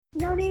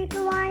No need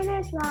to whine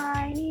and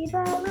whiny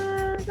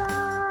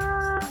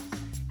palooza.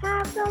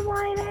 Have some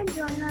wine and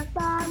join us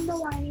on the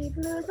Whiny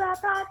Palooza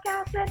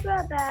podcast with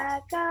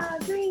Rebecca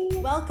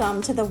Green.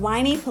 Welcome to the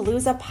Whiny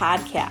Palooza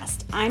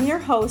podcast. I'm your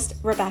host,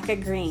 Rebecca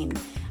Green.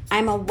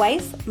 I'm a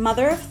wife,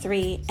 mother of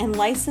 3, and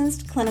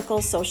licensed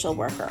clinical social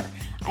worker.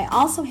 I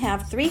also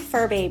have 3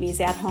 fur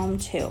babies at home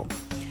too.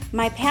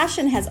 My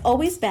passion has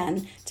always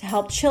been to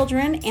help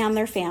children and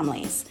their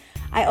families.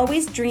 I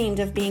always dreamed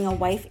of being a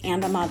wife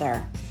and a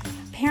mother.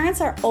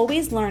 Parents are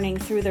always learning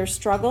through their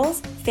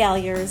struggles,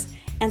 failures,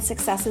 and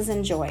successes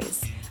and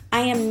joys. I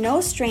am no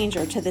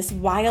stranger to this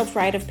wild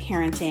ride of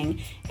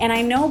parenting, and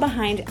I know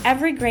behind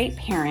every great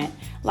parent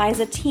lies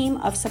a team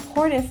of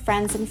supportive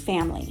friends and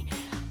family.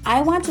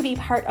 I want to be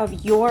part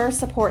of your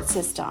support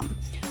system.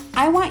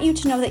 I want you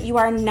to know that you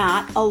are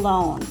not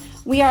alone.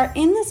 We are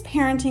in this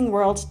parenting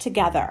world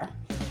together.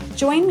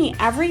 Join me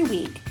every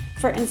week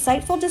for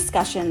insightful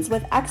discussions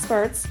with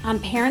experts on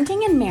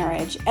parenting and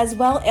marriage, as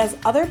well as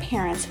other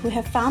parents who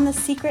have found the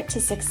secret to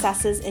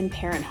successes in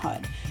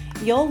parenthood.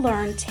 You'll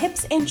learn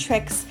tips and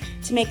tricks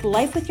to make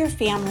life with your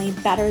family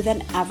better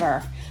than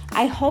ever.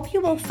 I hope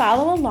you will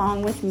follow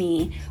along with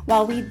me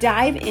while we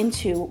dive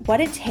into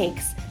what it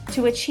takes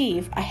to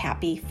achieve a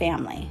happy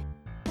family.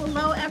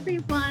 Hello,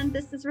 everyone.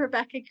 This is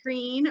Rebecca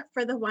Green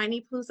for the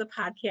Whiny Palooza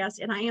podcast,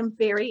 and I am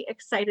very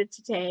excited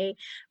today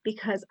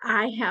because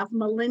I have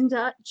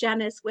Melinda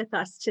Jennis with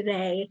us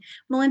today.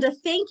 Melinda,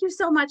 thank you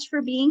so much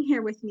for being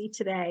here with me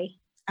today.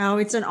 Oh,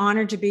 it's an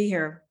honor to be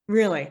here,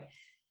 really.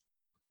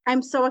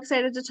 I'm so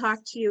excited to talk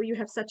to you. You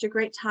have such a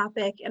great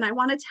topic, and I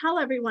want to tell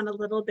everyone a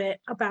little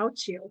bit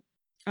about you.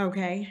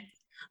 Okay.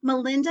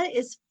 Melinda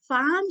is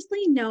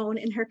fondly known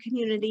in her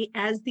community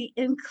as the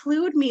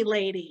Include Me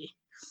Lady.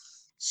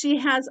 She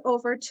has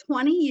over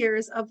 20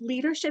 years of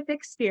leadership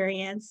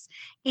experience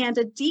and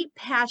a deep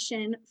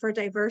passion for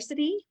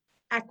diversity,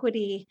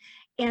 equity,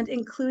 and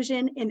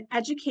inclusion in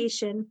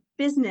education,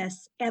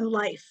 business, and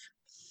life.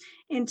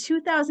 In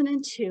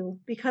 2002,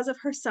 because of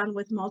her son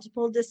with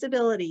multiple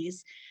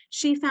disabilities,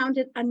 she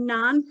founded a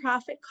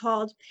nonprofit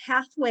called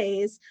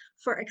Pathways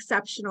for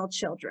Exceptional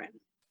Children.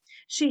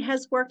 She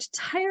has worked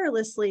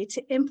tirelessly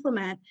to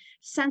implement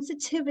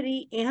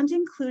sensitivity and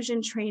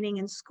inclusion training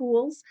in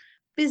schools,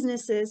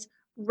 businesses,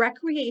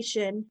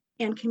 recreation,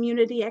 and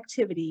community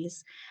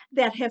activities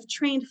that have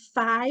trained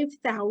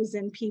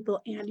 5,000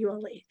 people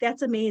annually.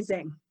 That's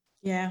amazing.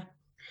 Yeah.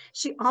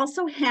 She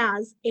also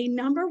has a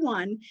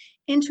 #1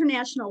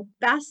 international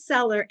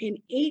bestseller in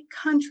 8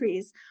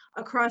 countries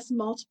across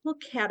multiple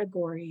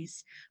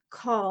categories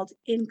called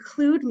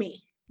Include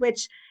Me,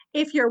 which,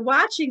 if you're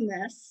watching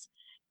this,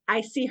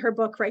 I see her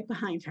book right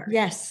behind her.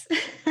 Yes.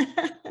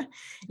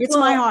 It's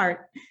my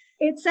heart.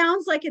 It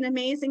sounds like an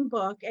amazing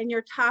book, and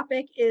your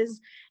topic is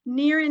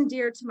near and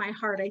dear to my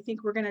heart. I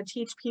think we're going to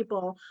teach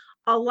people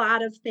a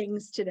lot of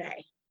things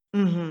today.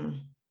 Mm-hmm.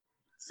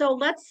 So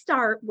let's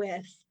start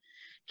with,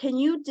 can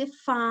you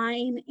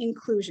define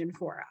inclusion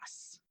for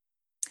us?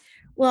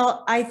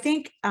 Well, I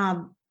think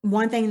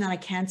one thing that I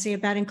can say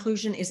about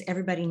inclusion is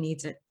everybody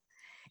needs it.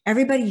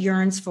 Everybody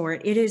yearns for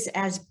it. It is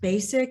as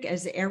basic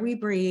as the air we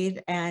breathe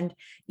and,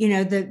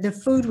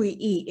 the food we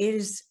eat. It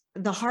is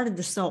the heart of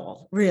the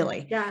soul,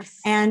 really. Yes.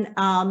 And,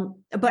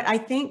 but I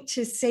think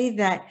to say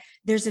that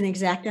there's an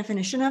exact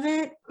definition of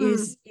it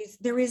is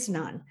there is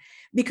none,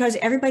 because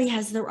everybody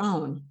has their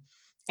own.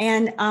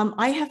 And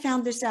I have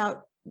found this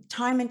out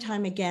time and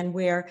time again,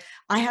 where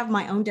I have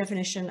my own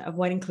definition of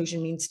what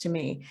inclusion means to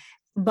me,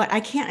 but I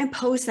can't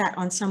impose that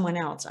on someone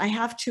else. I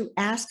have to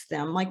ask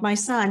them. Like my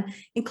son,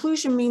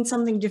 inclusion means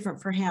something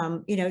different for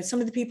him. Some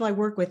of the people I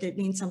work with, it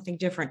means something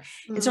different.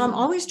 And so I'm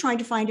always trying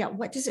to find out,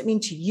 what does it mean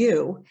to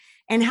you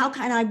and how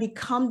can I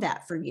become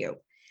that for you?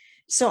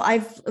 So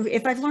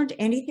if I've learned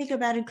anything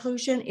about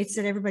inclusion, it's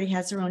that everybody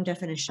has their own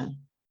definition.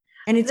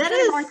 And it's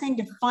kind of our thing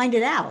to find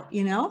it out,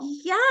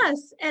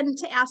 Yes, and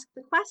to ask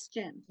the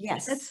question.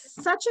 Yes. That's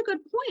such a good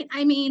point.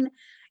 I mean,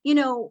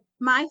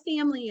 my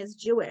family is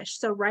Jewish,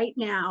 so right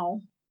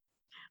now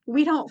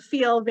we don't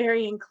feel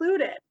very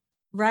included.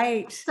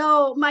 Right.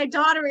 So my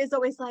daughter is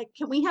always like,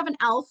 can we have an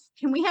elf?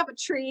 Can we have a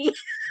tree?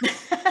 And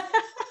I'm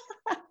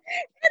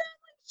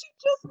like, she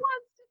just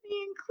wants to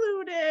be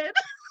included.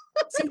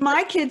 So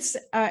my kids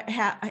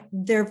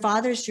their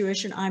father's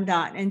Jewish and I'm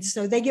not. And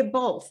so they get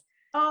both.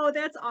 Oh,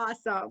 that's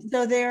awesome.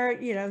 So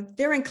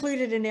they're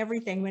included in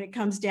everything when it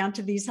comes down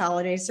to these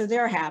holidays. So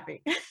they're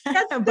happy.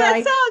 That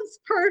sounds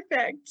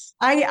perfect.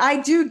 I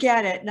do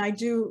get it. And I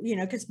do,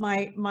 because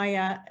my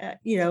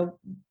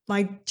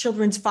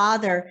children's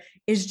father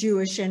is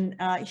Jewish, and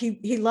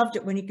he loved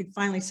it when he could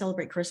finally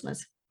celebrate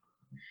Christmas.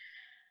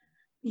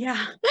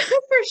 Yeah,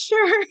 for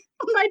sure.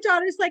 My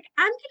daughter's like,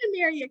 I'm going to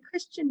marry a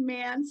Christian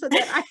man so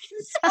that I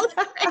can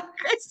celebrate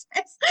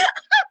Christmas.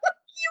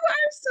 You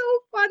are so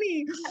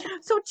funny.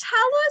 So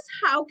tell us,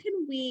 how can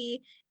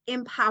we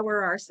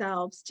empower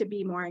ourselves to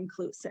be more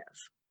inclusive?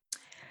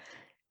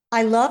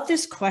 I love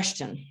this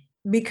question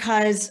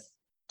because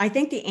I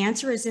think the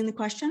answer is in the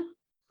question.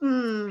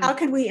 How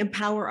can we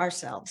empower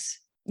ourselves?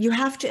 You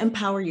have to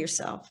empower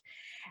yourself.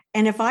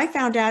 And if I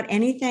found out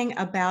anything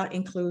about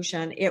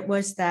inclusion, it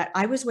was that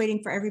I was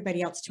waiting for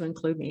everybody else to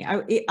include me.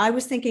 I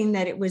was thinking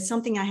that it was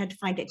something I had to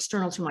find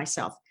external to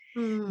myself,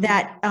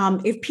 that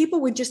if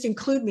people would just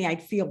include me,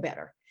 I'd feel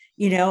better.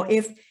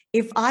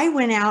 If I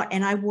went out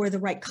and I wore the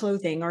right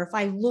clothing, or if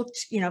I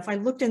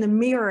looked in the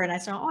mirror and I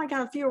saw, oh, I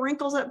got a few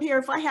wrinkles up here.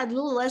 If I had a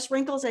little less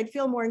wrinkles, I'd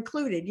feel more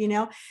included,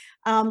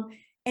 and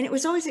it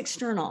was always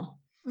external.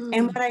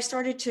 And what I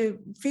started to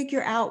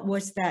figure out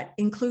was that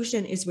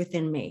inclusion is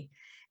within me.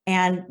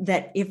 And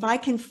that if I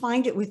can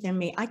find it within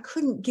me, I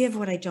couldn't give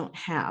what I don't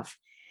have.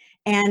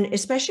 And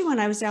especially when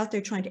I was out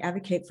there trying to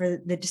advocate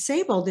for the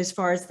disabled, as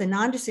far as the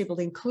non-disabled,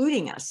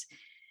 including us,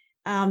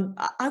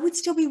 I would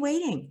still be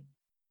waiting,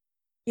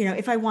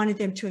 if I wanted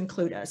them to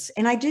include us.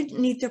 And I didn't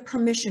need their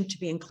permission to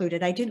be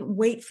included. I didn't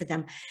wait for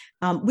them.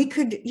 We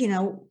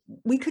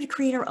could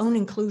create our own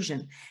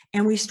inclusion.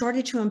 And we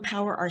started to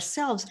empower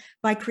ourselves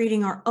by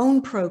creating our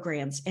own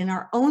programs and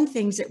our own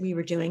things that we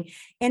were doing.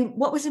 And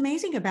what was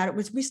amazing about it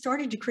was we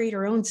started to create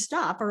our own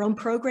stuff, our own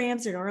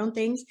programs and our own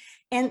things.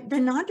 And the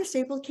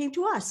non-disabled came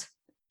to us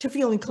to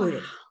feel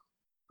included.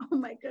 Wow. Oh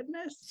my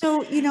goodness.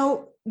 So,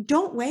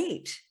 don't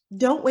wait.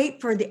 Don't wait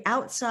for the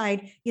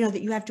outside,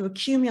 that you have to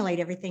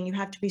accumulate everything. You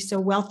have to be so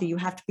wealthy. You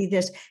have to be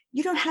this.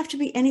 You don't have to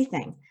be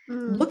anything.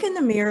 Look in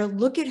the mirror,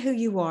 look at who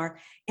you are,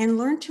 and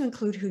learn to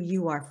include who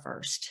you are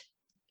first,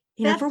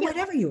 for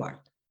whatever you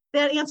are.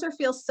 That answer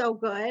feels so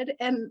good.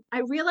 And I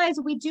realize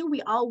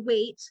we all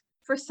wait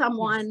for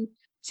someone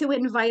to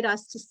invite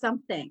us to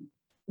something.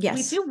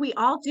 Yes. We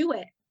all do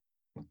it.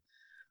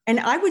 And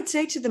I would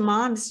say to the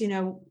moms,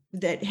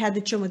 that had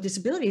the children with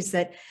disabilities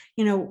that,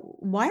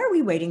 why are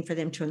we waiting for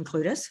them to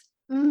include us?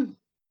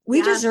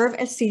 We deserve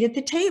a seat at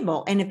the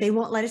table. And if they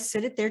won't let us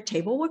sit at their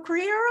table, we'll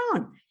create our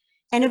own.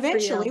 And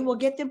eventually we'll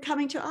get them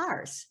coming to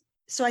ours.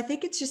 So I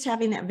think it's just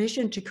having that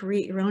vision to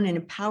create your own and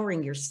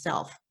empowering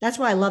yourself. That's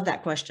why I love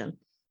that question.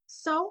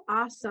 So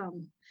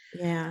awesome.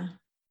 Yeah.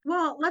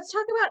 Well, let's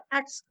talk about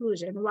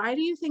exclusion. Why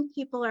do you think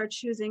people are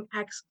choosing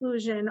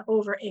exclusion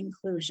over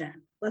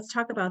inclusion? Let's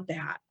talk about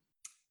that.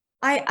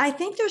 I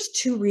think there's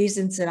two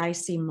reasons that I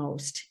see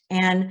most.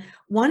 And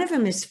one of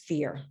them is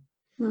fear.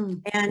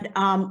 And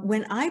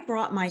when I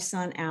brought my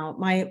son out,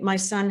 my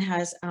son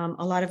has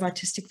a lot of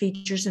autistic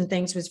features and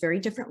things, was very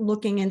different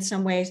looking in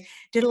some ways,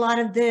 did a lot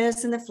of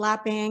this and the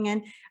flapping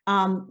and,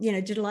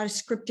 did a lot of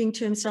scripting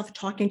to himself,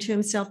 talking to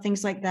himself,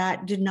 things like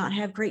that, did not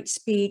have great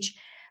speech,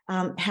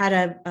 had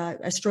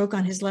a stroke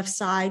on his left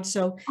side.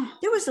 So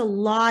there was a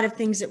lot of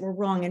things that were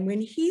wrong. And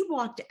when he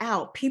walked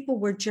out, people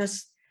were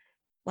just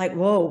like,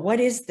 whoa, what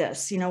is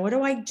this? What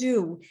do I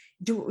do?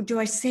 Do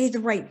I say the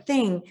right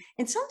thing?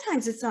 And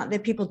sometimes it's not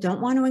that people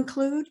don't want to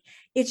include.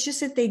 It's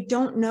just that they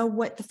don't know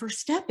what the first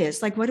step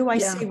is. Like, what do I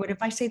say? What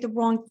if I say the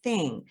wrong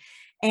thing?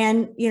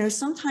 And,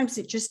 sometimes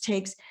it just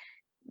takes,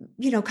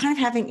 kind of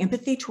having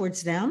empathy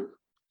towards them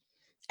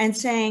and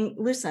saying,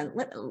 listen,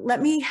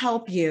 let me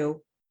help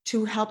you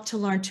to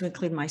learn to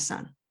include my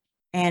son.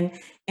 And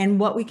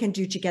what we can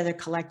do together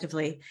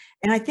collectively.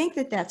 And I think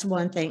that that's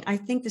one thing. I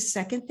think the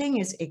second thing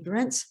is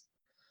ignorance.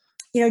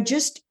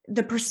 Just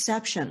the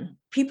perception.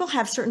 People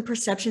have certain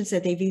perceptions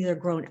that they've either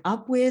grown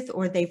up with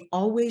or they've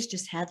always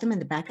just had them in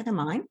the back of their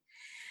mind.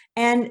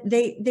 And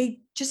they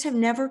just have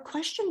never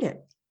questioned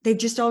it. They've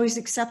just always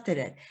accepted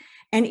it.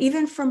 And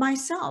even for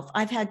myself,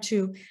 I've had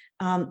to,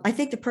 I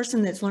think the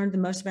person that's learned the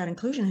most about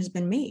inclusion has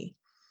been me,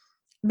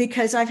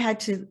 because I've had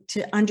to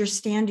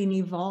understand and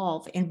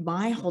evolve in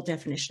my whole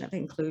definition of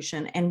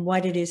inclusion and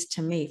what it is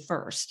to me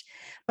first.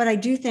 But I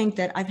do think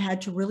that I've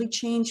had to really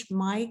change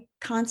my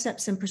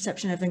concepts and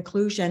perception of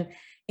inclusion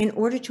in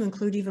order to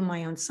include even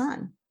my own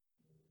son,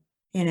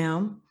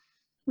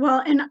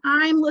 Well, and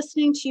I'm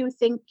listening to you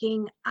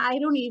thinking, I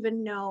don't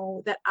even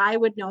know that I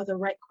would know the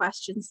right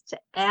questions to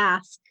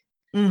ask.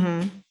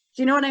 Do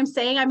you know what I'm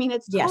saying? I mean,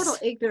 it's total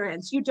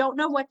ignorance. You don't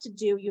know what to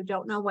do. You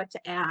don't know what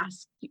to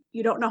ask.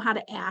 You don't know how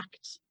to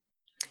act.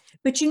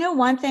 But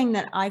one thing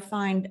that I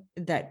find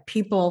that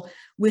people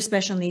with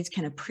special needs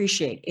can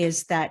appreciate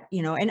is that,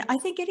 and I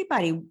think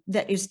anybody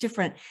that is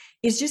different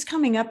is just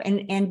coming up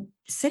and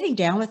sitting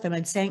down with them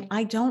and saying,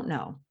 I don't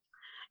know.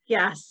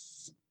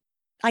 Yes.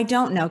 I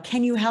don't know.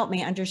 Can you help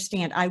me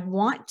understand? I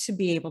want to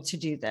be able to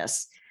do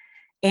this.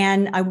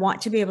 And I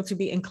want to be able to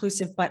be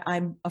inclusive, but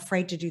I'm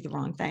afraid to do the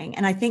wrong thing.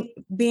 And I think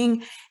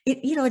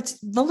it's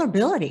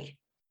vulnerability.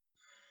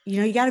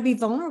 You got to be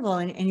vulnerable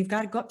and you've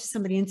got to go up to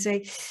somebody and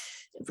say,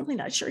 I'm really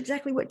not sure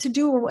exactly what to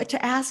do or what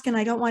to ask. And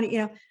I don't want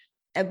to,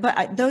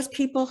 but those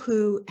people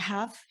who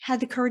have had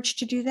the courage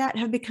to do that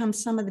have become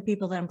some of the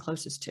people that I'm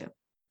closest to.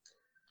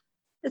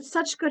 It's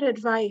such good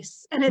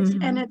advice. And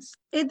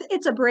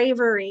it's a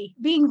bravery.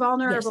 Being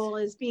vulnerable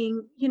is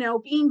being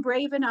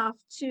brave enough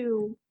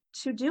to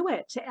do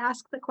it, to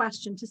ask the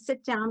question, to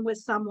sit down with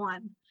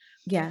someone.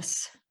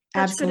 Yes,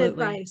 Such absolutely. Good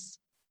advice.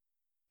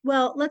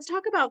 Well, let's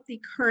talk about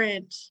the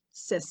current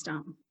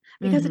system,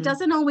 because it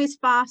doesn't always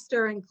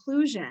foster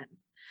inclusion.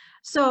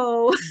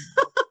 So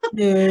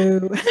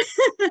no.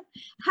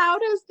 How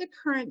does the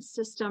current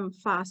system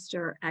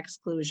foster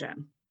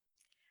exclusion?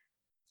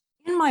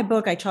 In my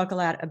book, I talk a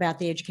lot about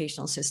the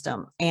educational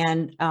system,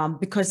 and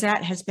because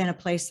that has been a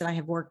place that I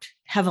have worked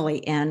heavily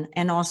in,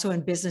 and also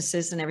in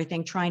businesses and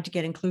everything, trying to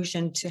get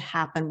inclusion to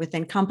happen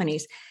within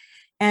companies.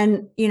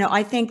 And,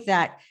 I think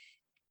that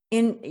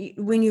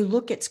when you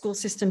look at school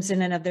systems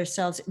in and of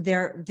themselves,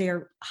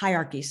 they're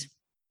hierarchies.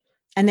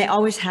 And they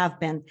always have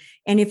been.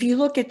 And if you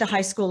look at the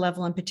high school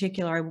level in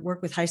particular, I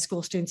work with high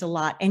school students a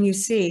lot, and you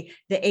see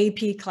the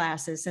AP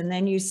classes, and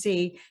then you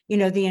see,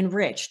 the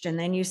enriched, and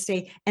then you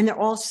see, and they're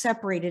all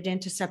separated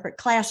into separate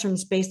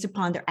classrooms based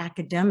upon their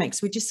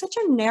academics, which is such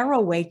a narrow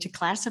way to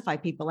classify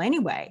people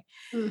anyway.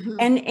 Mhm.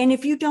 And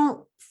if you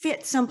don't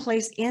fit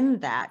someplace in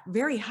that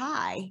very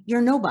high,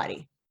 you're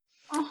nobody.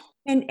 Oh,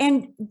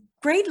 And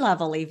grade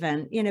level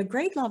even,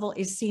 grade level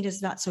is seen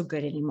as not so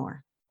good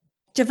anymore.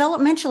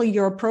 Developmentally,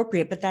 you're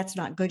appropriate, but that's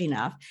not good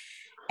enough.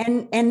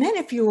 And then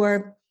if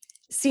you're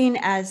seen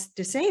as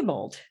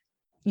disabled,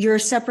 you're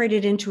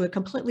separated into a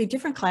completely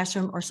different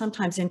classroom, or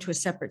sometimes into a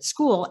separate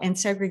school, and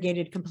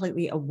segregated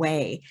completely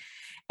away.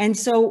 And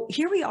so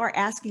here we are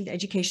asking the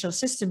educational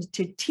systems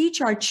to teach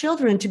our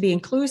children to be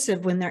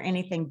inclusive when they're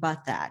anything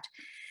but that.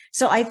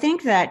 So I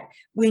think that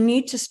we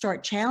need to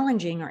start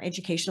challenging our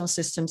educational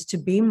systems to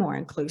be more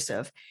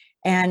inclusive,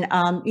 and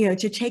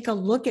to take a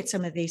look at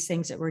some of these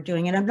things that we're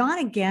doing. And I'm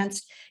not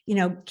against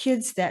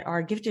kids that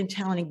are gifted and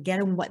talented, get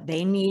them what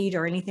they need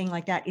or anything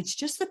like that. It's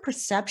just the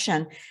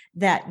perception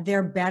that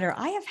they're better.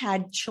 I have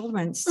had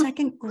children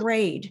second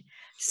grade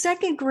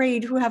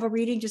who have a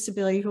reading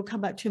disability who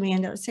come up to me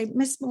and they'll say,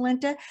 Miss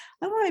Melinda,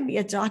 I want to be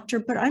a doctor,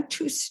 but I'm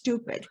too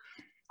stupid.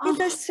 In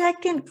the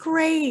second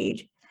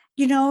grade,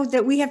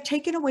 that we have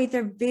taken away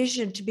their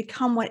vision to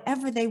become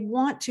whatever they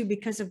want to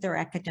because of their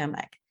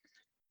academic.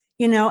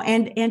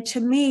 And to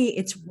me,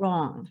 it's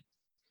wrong.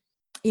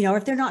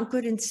 If they're not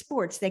good in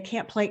sports, they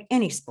can't play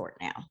any sport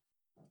now.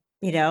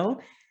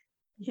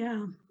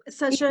 yeah.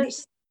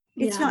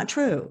 It's not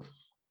true.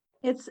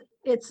 It's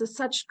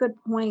such good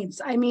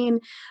points. I mean,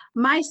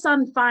 my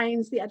son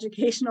finds the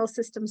educational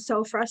system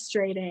so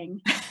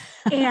frustrating,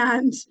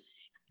 and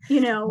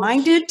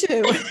mine did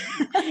too.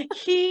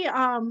 he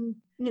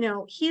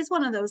he's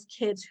one of those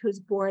kids who's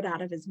bored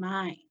out of his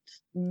mind.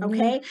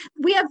 Okay.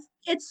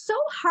 It's so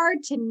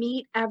hard to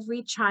meet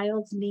every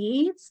child's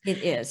needs. It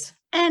is.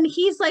 And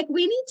he's like,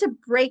 we need to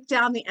break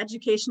down the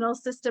educational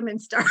system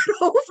and start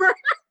over.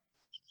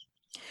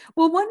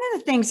 Well, one of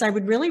the things I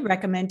would really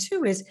recommend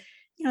too is,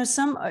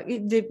 some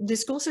the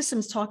school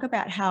systems talk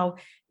about how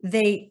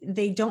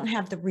they don't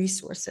have the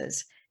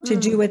resources to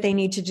do what they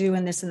need to do,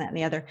 and this and that and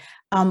the other.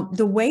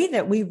 The way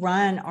that we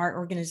run our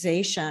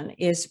organization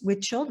is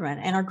with children,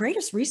 and our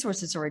greatest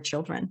resources are our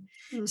children.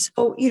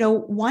 So,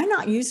 why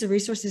not use the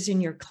resources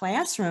in your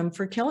classroom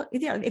for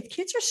if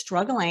kids are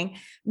struggling,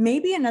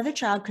 maybe another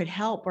child could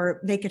help, or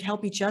they could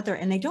help each other,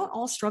 and they don't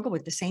all struggle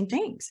with the same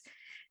things.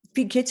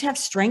 Kids have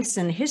strengths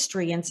in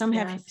history, and some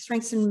have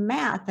strengths in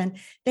math, and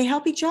they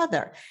help each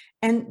other.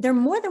 And they're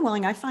more than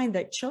willing. I find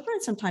that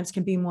children sometimes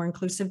can be more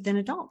inclusive than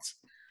adults.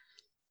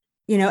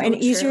 And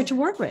easier to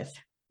work with.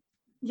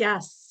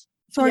 Yes.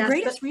 So our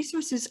greatest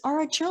resources are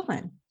our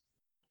children.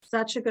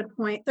 Such a good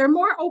point. They're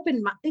more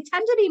they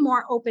tend to be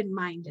more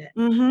open-minded.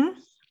 Mm-hmm.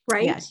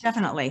 Right? Yes,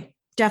 definitely.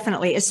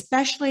 Definitely.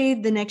 Especially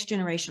the next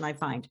generation, I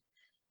find.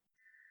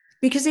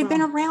 Because they've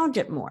been around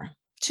it more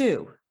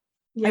too.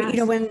 Yes.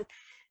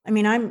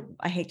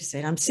 I hate to say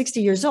it, I'm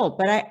 60 years old,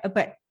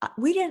 but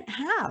we didn't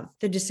have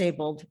the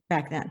disabled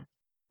back then.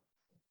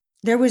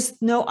 There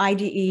was no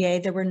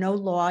IDEA, there were no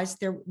laws,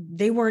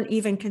 they weren't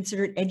even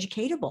considered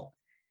educatable.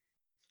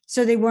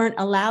 So they weren't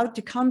allowed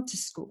to come to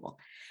school.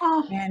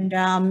 Oh.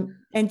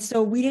 And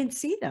so we didn't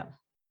see them.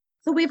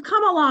 So we've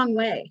come a long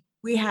way.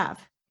 We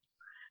have.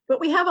 But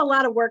we have a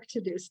lot of work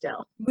to do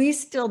still. We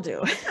still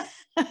do.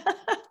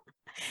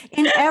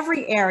 In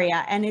every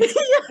area. And it's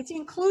the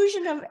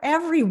inclusion of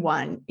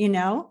everyone,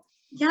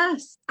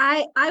 Yes,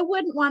 I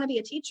wouldn't want to be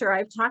a teacher.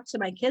 I've talked to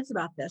my kids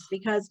about this,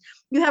 because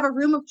you have a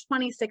room of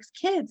 26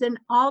 kids and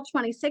all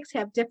 26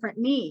 have different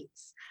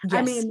needs. Yes.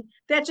 I mean,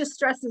 that just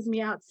stresses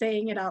me out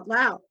saying it out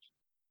loud.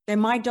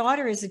 And my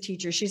daughter is a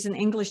teacher. She's an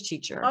English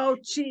teacher. Oh,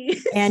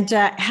 geez. And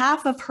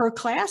half of her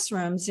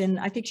classrooms, and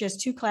I think she has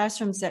 2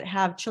 classrooms that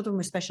have children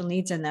with special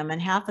needs in them,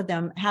 and half of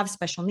them have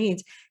special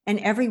needs. And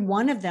every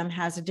one of them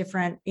has a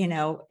different,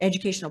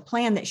 educational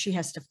plan that she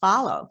has to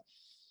follow.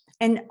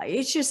 And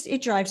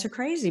it drives her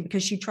crazy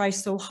because she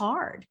tries so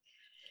hard.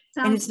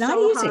 And it's not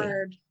easy.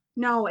 Hard.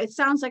 No, it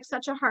sounds like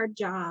such a hard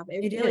job.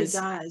 It really is.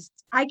 does.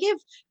 I give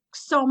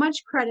so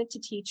much credit to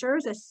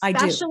teachers,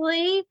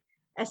 especially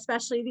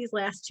these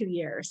last 2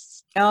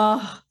 years.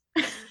 Oh,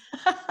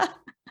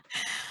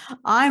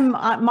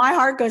 my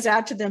heart goes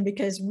out to them,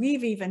 because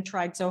we've even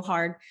tried so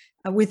hard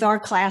with our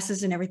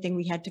classes and everything.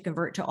 We had to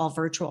convert to all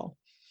virtual.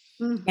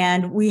 Mm-hmm.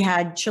 And we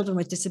had children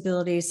with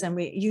disabilities,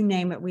 and you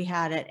name it, we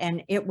had it.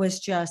 And it was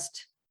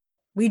just,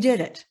 we did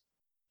it,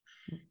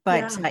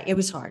 but it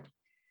was hard.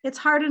 It's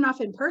hard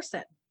enough in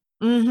person.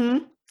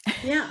 Mm-hmm.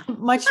 Yeah.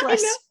 Much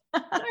less.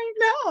 I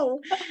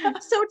know.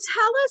 So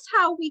tell us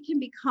how we can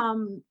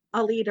become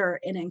a leader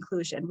in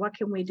inclusion. What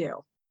can we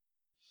do?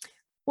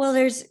 Well,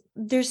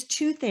 there's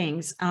two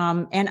things.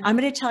 And I'm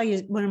going to tell you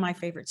one of my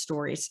favorite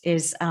stories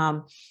is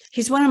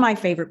he's one of my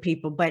favorite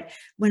people. But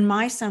when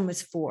my son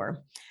was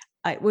 4,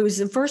 it was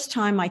the first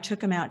time I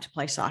took him out to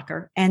play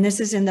soccer. And this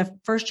is in the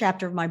first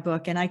chapter of my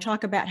book. And I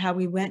talk about how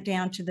we went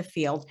down to the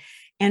field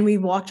and we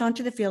walked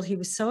onto the field. He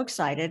was so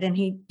excited, and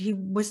he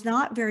was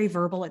not very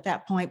verbal at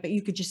that point, but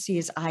you could just see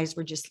his eyes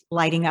were just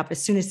lighting up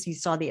as soon as he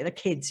saw the other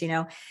kids, you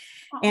know.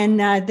 And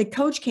the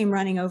coach came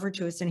running over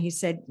to us and he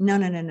said, no,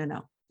 no, no, no,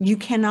 no. You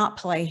cannot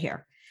play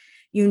here.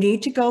 You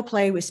need to go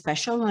play with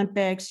Special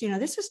Olympics. You know,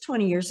 this was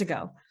 20 years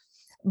ago.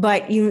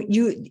 But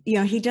you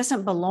know, he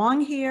doesn't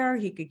belong here.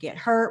 He could get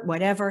hurt,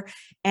 whatever,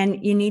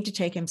 and you need to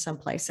take him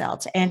someplace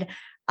else. And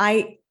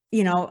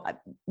you know,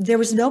 there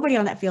was nobody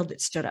on that field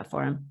that stood up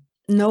for him.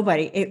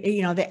 Nobody.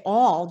 You know, they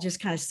all just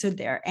kind of stood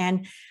there.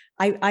 And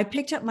I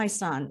picked up my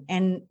son,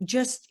 and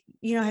just,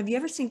 you know, have you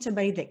ever seen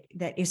somebody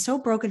that is so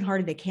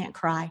brokenhearted they can't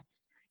cry?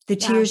 The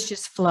tears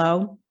just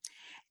flow.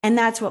 And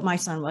that's what my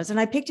son was. And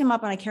I picked him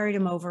up and I carried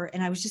him over,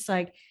 and I was just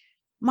like,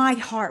 my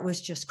heart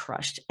was just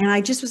crushed. And I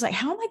just was like,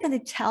 how am I going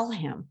to tell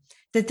him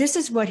that this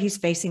is what he's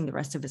facing the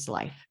rest of his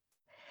life?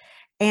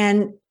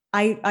 And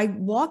I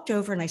walked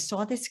over and I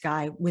saw this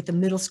guy with the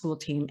middle school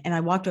team. And I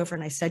walked over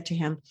and I said to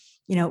him,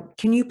 you know,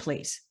 can you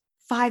please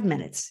 5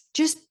 minutes,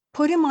 just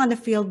put him on the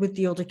field with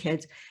the older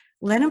kids,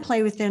 let him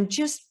play with them,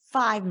 just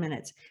 5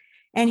 minutes.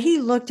 And he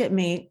looked at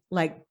me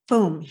like,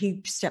 boom,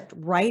 he stepped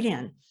right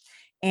in.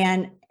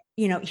 And,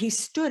 you know, he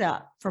stood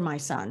up for my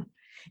son.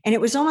 And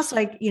it was almost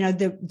like, you know,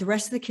 the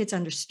rest of the kids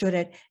understood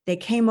it. They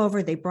came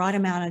over, they brought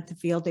him out at the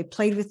field. They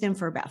played with him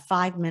for about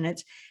 5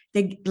 minutes.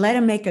 They let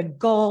him make a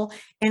goal.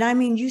 And I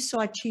mean, you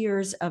saw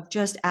tears of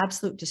just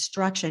absolute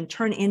destruction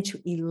turn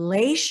into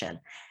elation.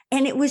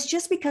 And it was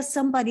just because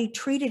somebody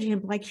treated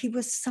him like he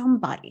was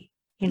somebody,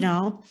 you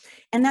know,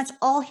 and that's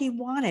all he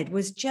wanted,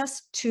 was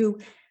just to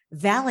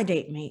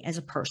validate me as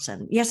a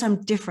person. Yes,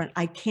 I'm different.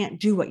 I can't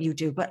do what you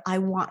do, but I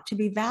want to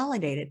be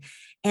validated.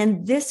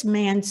 And this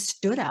man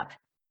stood up.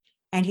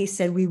 And he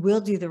said, we will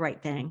do the right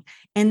thing.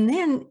 And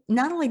then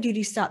not only did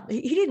he stop,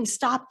 he didn't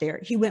stop there.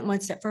 He went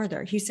one step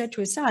further. He said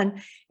to his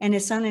son, and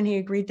he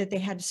agreed that they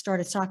had to start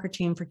a soccer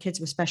team for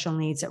kids with special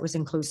needs that was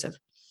inclusive.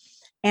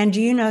 And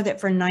do you know that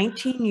for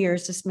 19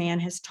 years, this man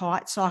has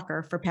taught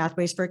soccer for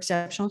Pathways for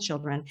Exceptional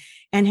Children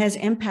and has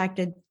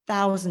impacted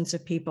thousands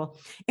of people.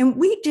 And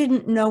we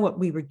didn't know what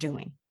we were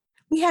doing.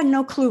 We had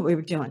no clue what we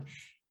were doing,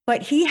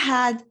 but he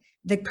had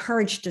the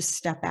courage to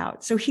step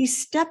out. So he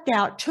stepped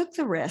out, took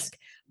the risk,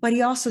 but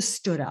he also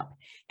stood up.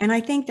 And I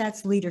think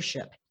that's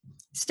leadership,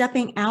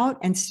 stepping out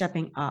and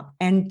stepping up.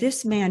 And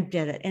this man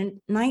did it.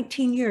 And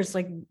 19 years,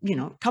 like, you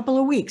know, a couple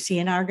of weeks, he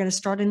and I are going to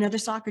start another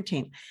soccer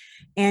team.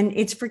 And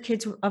it's for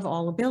kids of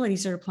all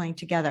abilities that are playing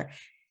together.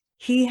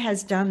 He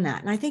has done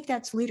that. And I think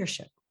that's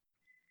leadership.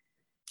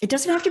 It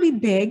doesn't have to be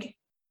big.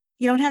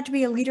 You don't have to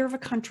be a leader of a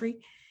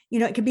country. You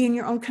know, it could be in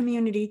your own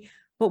community.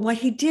 But what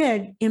he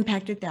did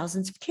impacted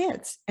thousands of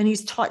kids. And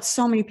he's taught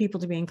so many people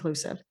to be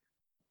inclusive.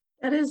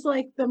 That is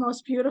like the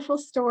most beautiful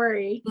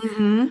story.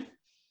 Mm-hmm.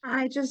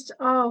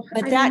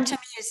 But that to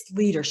me is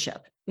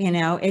leadership, you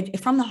know, it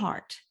from the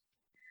heart.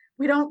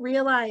 We don't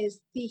realize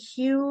the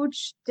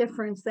huge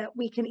difference that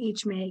we can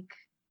each make.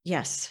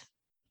 Yes.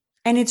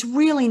 And it's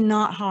really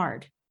not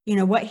hard. You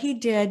know, what he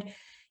did,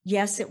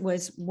 yes, it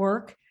was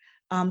work,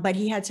 but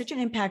he had such an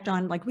impact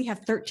on, like, we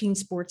have 13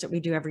 sports that we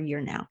do every year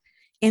now,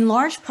 in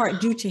large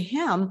part due to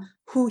him,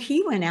 who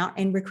he went out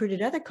and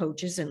recruited other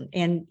coaches and,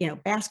 you know,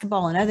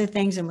 basketball and other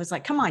things, and was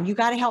like, come on, you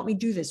got to help me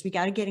do this. We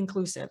got to get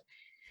inclusive.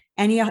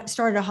 And he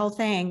started a whole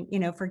thing, you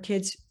know, for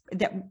kids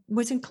that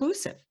was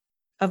inclusive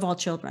of all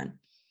children.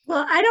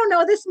 Well, I don't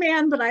know this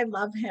man, but I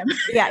love him.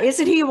 Yeah.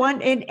 Isn't he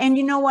one? And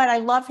you know what? I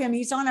love him.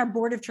 He's on our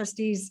board of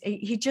trustees.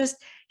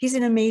 He's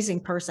an amazing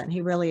person.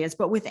 He really is.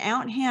 But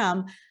without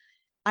him,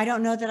 I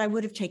don't know that I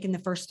would have taken the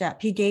first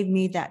step. He gave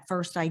me that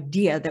first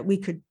idea that we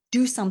could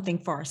do something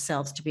for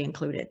ourselves to be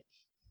included.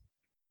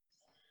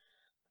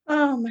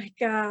 Oh my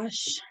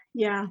gosh.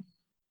 Yeah.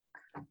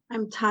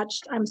 I'm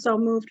touched. I'm so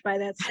moved by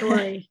that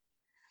story.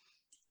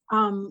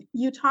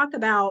 You talk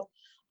about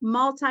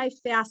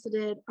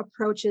multifaceted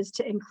approaches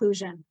to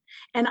inclusion,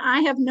 and I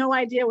have no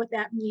idea what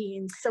that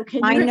means. So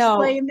can you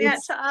explain that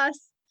to us?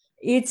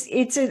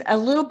 It's a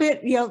little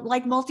bit, you know,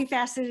 like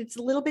multifaceted. It's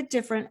a little bit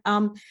different.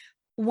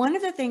 One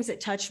of the things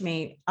that touched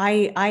me,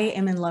 I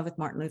am in love with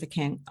Martin Luther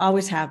King,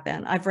 always have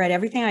been. I've read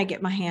everything I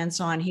get my hands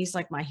on. He's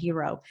like my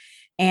hero.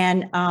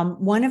 And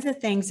one of the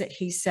things that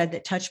he said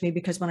that touched me,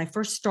 because when I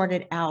first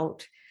started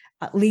out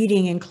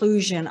leading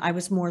inclusion, I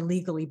was more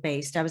legally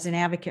based. I was an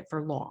advocate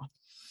for law.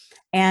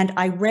 And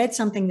I read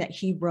something that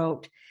he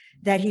wrote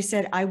that he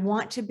said, I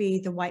want to be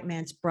the white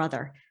man's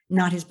brother,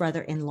 not his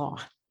brother-in-law.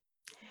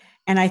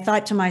 And I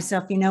thought to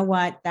myself, you know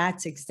what?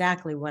 That's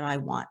exactly what I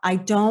want. I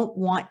don't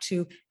want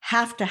to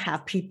have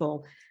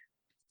people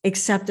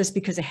accept us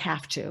because they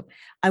have to.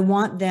 I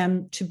want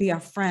them to be our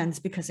friends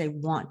because they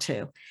want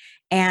to.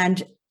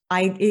 And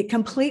It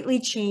completely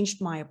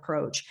changed my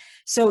approach.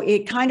 So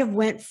it kind of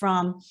went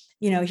from,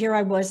 here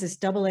I was, this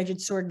double-edged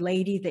sword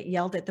lady that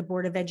yelled at the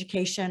Board of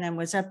Education and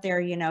was up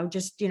there,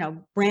 just,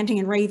 ranting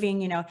and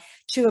raving,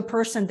 to a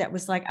person that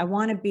was like, I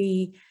want to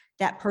be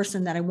that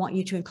person that I want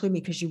you to include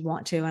me because you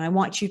want to, and I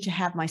want you to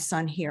have my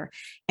son here.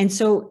 And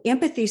so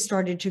empathy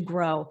started to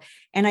grow.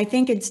 And I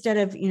think instead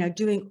of,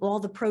 doing all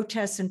the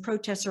protests, and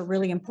protests are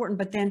really important,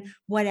 but then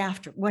what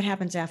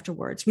happens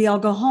afterwards? We all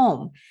go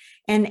home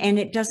and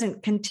it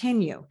doesn't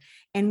continue.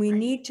 And we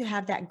need to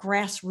have that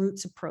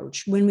grassroots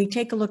approach. When we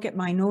take a look at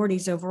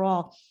minorities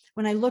overall,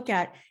 when I look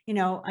at,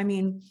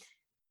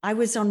 I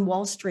was on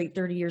Wall Street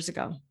 30 years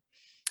ago.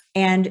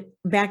 And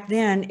back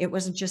then it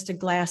wasn't just a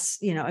glass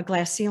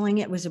ceiling,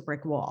 it was a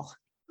brick wall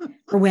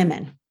for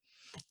women.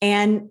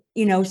 And,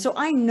 so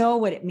I know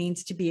what it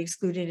means to be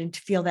excluded and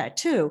to feel that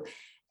too.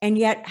 And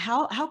yet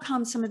how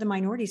come some of the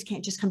minorities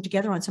can't just come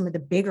together on some of the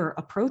bigger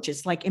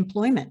approaches like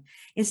employment,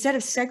 instead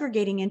of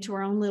segregating into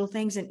our own little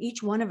things and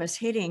each one of us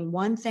hitting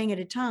one thing at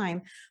a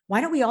time?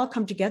 Why don't we all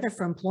come together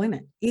for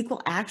employment,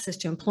 equal access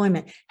to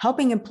employment,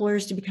 helping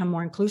employers to become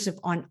more inclusive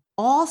on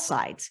all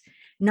sides,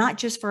 not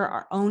just for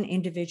our own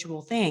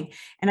individual thing?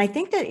 And I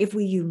think that if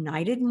we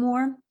united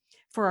more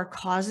for our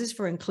causes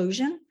for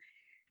inclusion,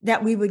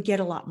 that we would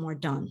get a lot more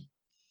done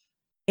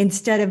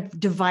instead of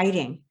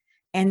dividing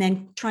and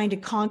then trying to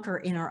conquer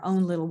in our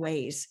own little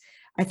ways.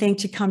 I think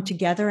to come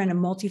together in a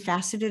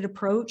multifaceted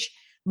approach,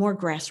 more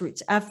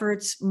grassroots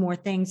efforts, more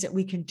things that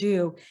we can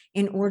do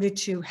in order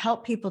to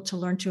help people to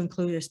learn to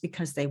include us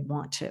because they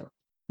want to,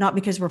 not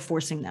because we're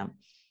forcing them.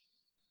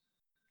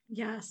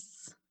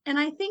 Yes. And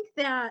I think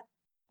that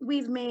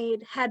we've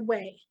made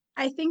headway.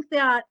 I think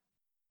that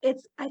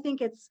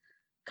it's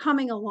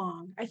coming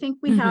along. I think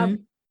we have,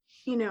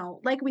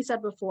 like we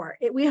said before,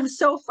 we have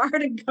so far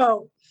to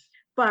go,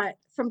 but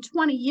from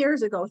 20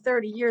 years ago,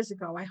 30 years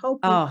ago, I hope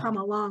we've come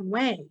a long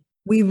way.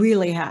 We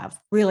really have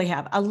we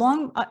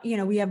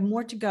have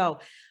more to go,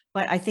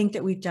 but I think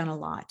that we've done a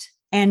lot.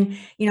 And,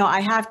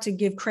 I have to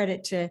give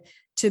credit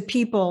to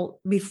people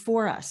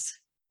before us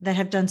that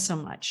have done so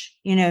much,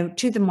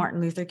 to the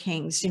Martin Luther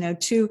Kings,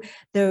 to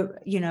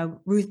the,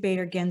 Ruth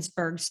Bader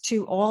Ginsburg's,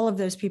 to all of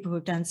those people who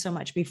have done so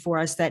much before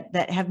us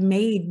that have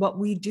made what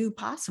we do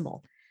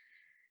possible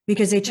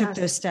because they took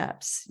those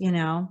steps,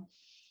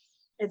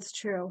 It's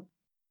true.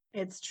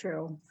 It's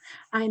true.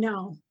 I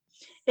know.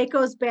 It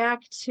goes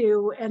back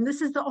to, and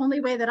this is the only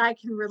way that I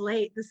can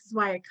relate. This is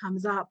why it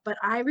comes up. But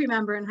I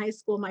remember in high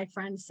school, my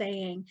friend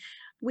saying,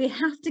 we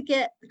have to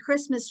get the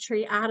Christmas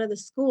tree out of the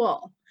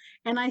school.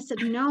 And I said,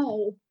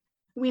 no,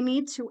 we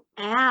need to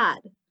add.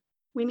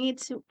 We need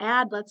to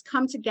add. Let's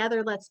come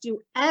together. Let's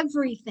do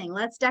everything.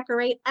 Let's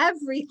decorate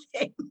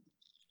everything.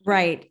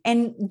 Right.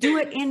 And do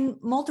it in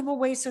multiple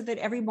ways so that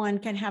everyone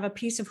can have a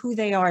piece of who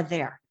they are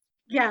there.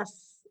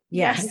 Yes.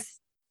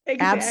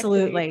 Exactly.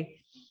 Absolutely.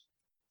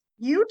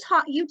 You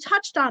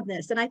touched on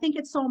this, and I think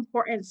it's so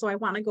important. So I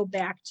want to go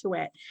back to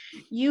it.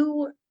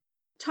 You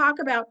talk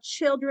about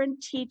children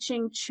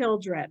teaching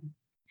children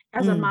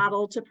as a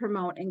model to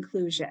promote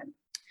inclusion.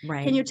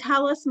 Right. Can you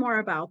tell us more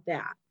about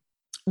that?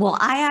 Well,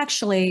 I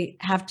actually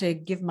have to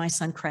give my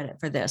son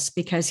credit for this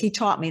because he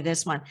taught me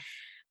this one.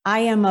 I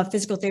am a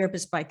physical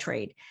therapist by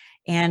trade.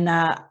 And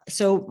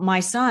so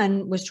my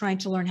son was trying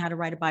to learn how to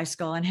ride a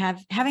bicycle, and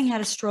having had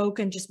a stroke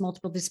and just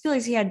multiple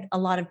disabilities, he had a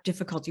lot of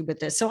difficulty with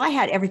this. So I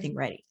had everything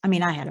ready. I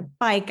mean, I had a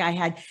bike, I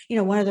had,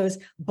 one of those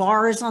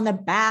bars on the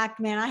back,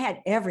 man, I had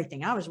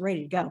everything. I was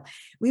ready to go.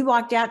 We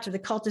walked out to the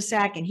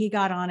cul-de-sac and he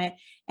got on it,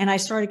 and I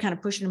started kind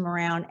of pushing him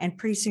around, and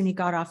pretty soon he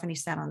got off and he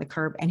sat on the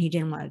curb and he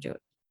didn't want to do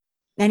it.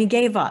 And he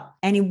gave up,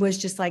 and he was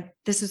just like,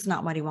 this is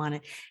not what he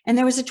wanted. And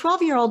there was a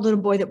 12-year-old little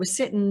boy that was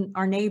sitting,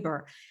 our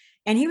neighbor,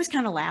 and he was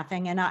kind of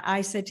laughing. And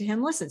I said to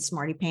him, listen,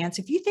 smarty pants,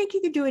 if you think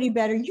you could do any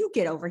better, you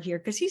get over here,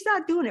 because he's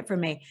not doing it for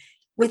me.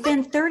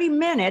 Within 30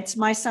 minutes,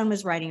 my son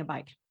was riding a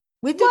bike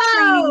with the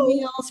training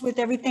wheels, with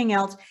everything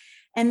else.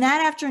 And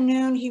that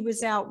afternoon, he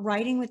was out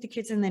riding with the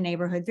kids in the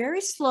neighborhood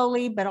very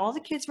slowly, but all the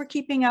kids were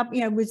keeping up,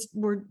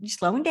 were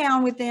slowing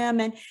down with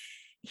them. And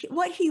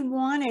what he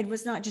wanted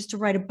was not just to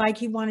ride a bike.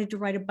 He wanted to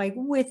ride a bike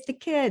with the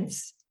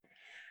kids.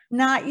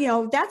 Not,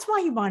 that's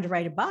why he wanted to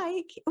ride a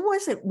bike. It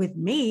wasn't with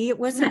me. It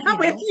wasn't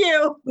with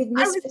you. With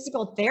Miss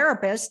Physical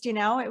Therapist,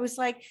 it was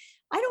like,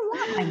 I don't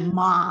want my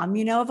mom,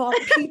 of all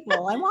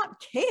people. I want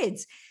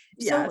kids.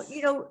 Yes.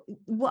 So,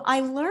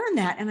 I learned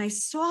that, and I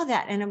saw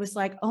that, and it was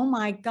like, oh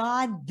my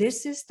God,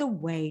 this is the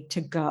way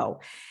to go.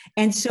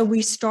 And so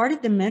we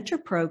started the mentor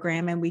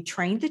program, and we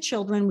trained the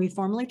children. We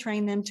formally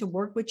trained them to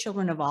work with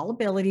children of all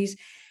abilities.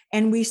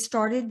 And we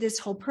started this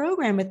whole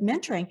program with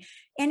mentoring,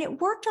 and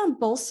it worked on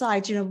both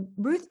sides.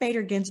 Ruth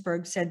Bader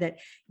Ginsburg said that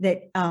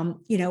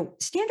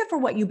stand up for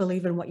what you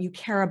believe in, what you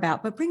care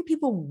about, but bring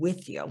people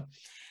with you.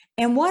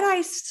 And what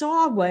I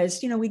saw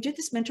was, we did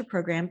this mentor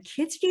program.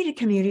 Kids needed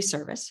community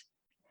service.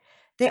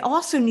 They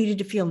also needed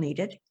to feel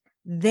needed.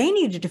 They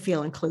needed to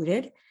feel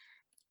included.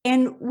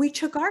 And we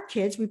took our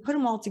kids, we put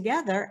them all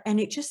together, and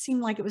it just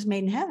seemed like it was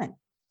made in heaven.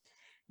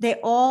 they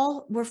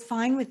all were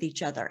fine with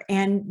each other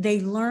and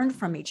they learned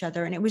from each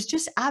other. And it was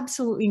just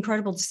absolutely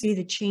incredible to see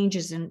the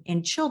changes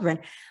in children.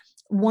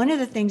 One of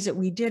the things that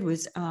we did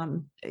was,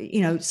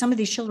 some of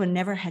these children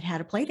never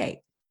had a play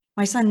date.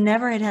 My son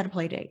never had a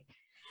play date.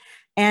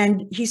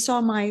 And he saw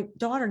my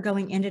daughter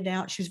going in and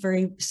out. She was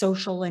very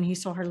social and he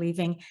saw her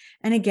leaving.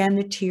 And again,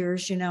 the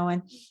tears, and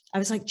I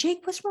was like,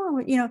 Jake, what's wrong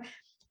with,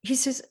 he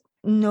says,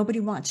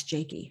 nobody wants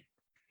Jakey.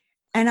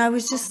 And I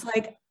was just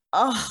like,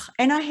 oh,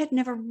 and I had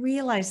never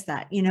realized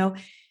that,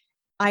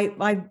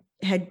 I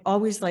had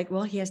always like,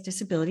 well, he has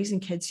disabilities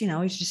and kids,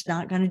 he's just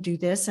not going to do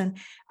this. And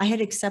I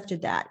had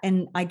accepted that.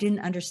 And I didn't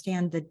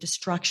understand the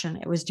destruction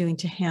it was doing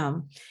to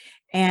him.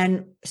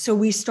 And so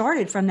we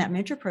started from that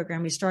mentor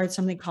program. We started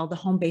something called the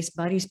Home-Based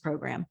Buddies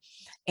program.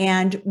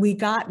 And we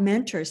got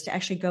mentors to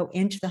actually go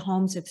into the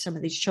homes of some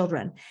of these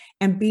children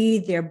and be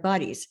their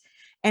buddies.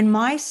 And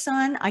my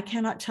son, I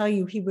cannot tell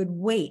you, he would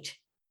wait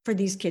for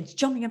these kids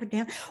jumping up and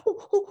down.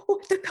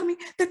 Oh, they're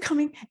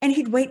coming. And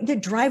he'd wait in the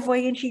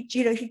driveway and he'd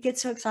get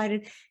so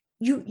excited.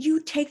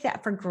 You take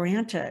that for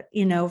granted,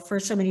 for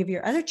so many of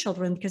your other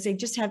children, because they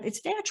just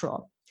it's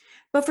natural.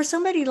 But for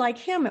somebody like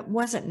him, it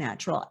wasn't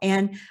natural.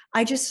 And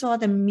I just saw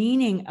the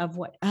meaning of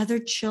what other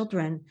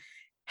children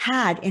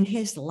had in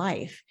his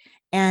life.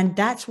 And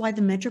that's why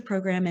the mentor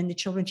program and the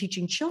Children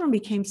Teaching Children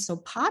became so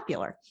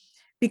popular,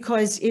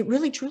 because it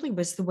really truly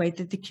was the way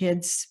that the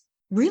kids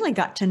really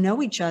got to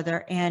know each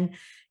other. And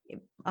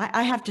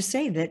I have to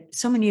say that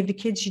so many of the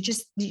kids, you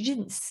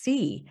didn't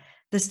see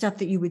the stuff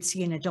that you would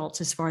see in adults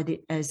as far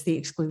as the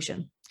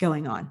exclusion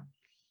going on.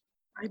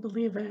 I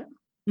believe it.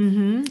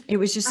 It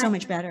was just so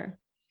much better.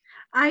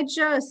 I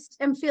just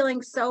am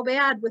feeling so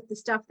bad with the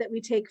stuff that we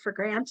take for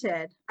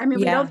granted. I mean,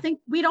 Yeah.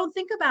 we don't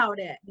think about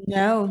it.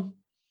 No.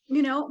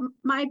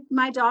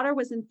 My daughter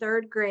was in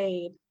 3rd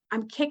grade.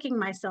 I'm kicking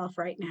myself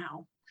right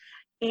now.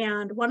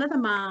 And one of the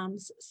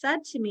moms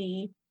said to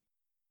me,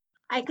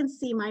 I can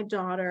see my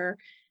daughter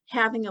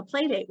having a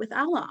play date with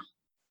Ella.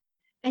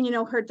 And,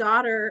 her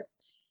daughter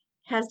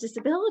has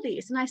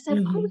disabilities. And I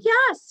said, oh,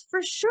 yes,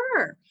 for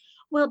sure.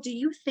 Well, do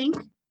you think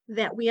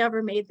that we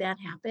ever made that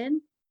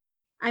happen?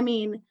 I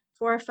mean,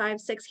 4, 5,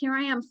 6, here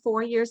I am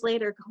 4 years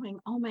later going,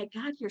 oh my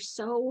God,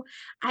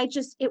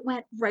 it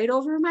went right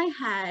over my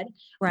head.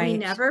 Right. We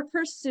never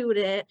pursued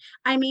it.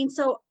 I mean,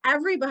 so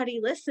everybody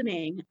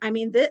listening, I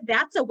mean,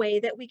 that's a way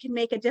that we can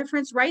make a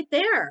difference right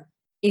there.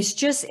 It's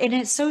just, and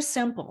it's so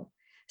simple.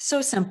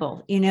 So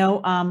simple.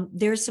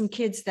 There's some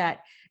kids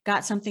that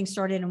got something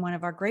started in one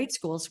of our grade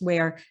schools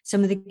where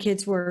some of the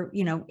kids were,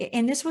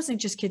 and this wasn't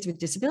just kids with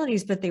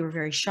disabilities, but they were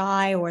very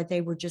shy, or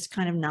they were just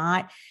kind of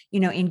not,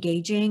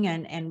 engaging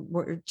and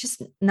were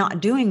just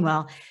not doing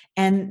well.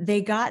 And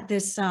they got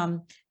this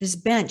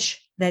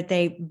bench that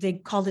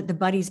they called it the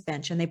Buddies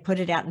bench, and they put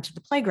it out into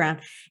the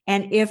playground.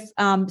 And if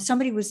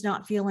somebody was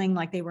not feeling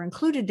like they were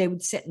included, they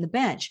would sit in the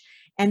bench.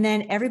 And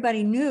then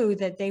everybody knew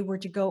that they were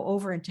to go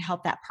over and to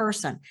help that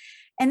person.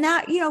 And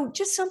that,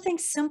 just something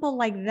simple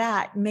like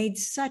that made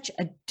such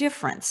a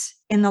difference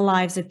in the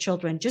lives of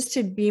children, just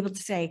to be able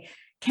to say,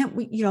 can't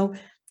we,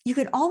 you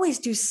could always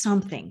do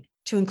something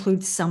to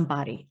include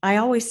somebody. I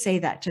always say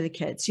that to the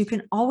kids. You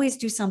can always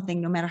do something,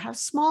 no matter how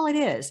small it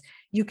is,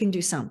 you can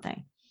do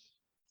something.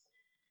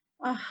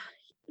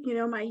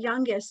 My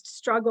youngest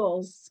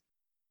struggles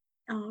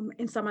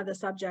in some of the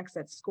subjects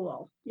at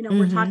school.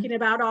 We're talking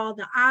about all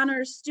the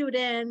honors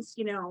students.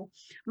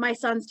 My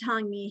son's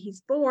telling me he's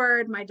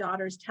bored. My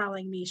daughter's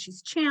telling me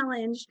she's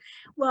challenged.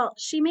 Well,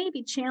 she may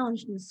be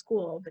challenged in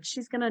school, but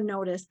she's going to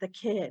notice the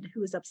kid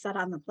who's upset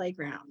on the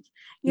playground.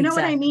 You know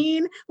what I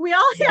mean? We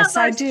all have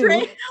our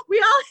strengths. We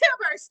all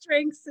have our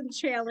strengths and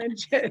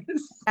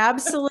challenges.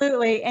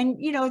 Absolutely. And,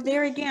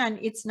 there again,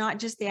 it's not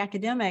just the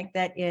academic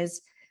that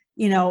is,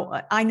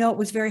 I know it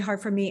was very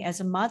hard for me as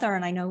a mother,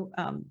 and I know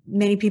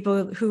many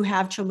people who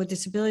have children with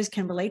disabilities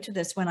can relate to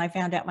this. When I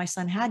found out my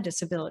son had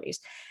disabilities,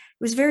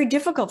 it was very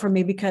difficult for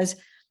me because,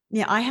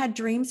 I had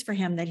dreams for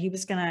him that he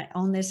was going to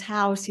own this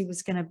house. He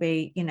was going to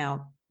be,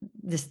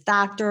 this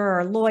doctor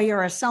or lawyer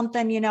or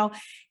something,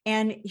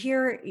 and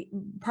here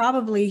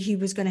probably he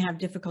was going to have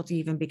difficulty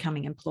even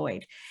becoming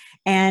employed.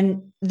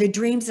 And the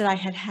dreams that I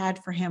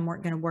had for him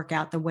weren't going to work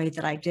out the way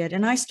that I did.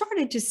 And I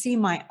started to see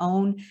my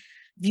own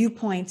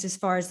viewpoints as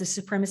far as the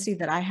supremacy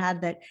that I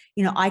had, that,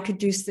 I could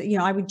do,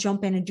 I would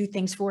jump in and do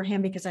things for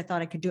him because I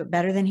thought I could do it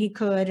better than he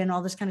could and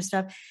all this kind of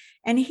stuff.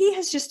 And he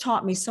has just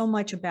taught me so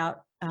much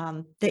about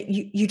that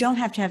you don't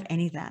have to have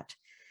any of that,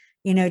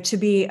 to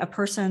be a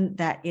person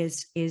that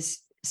is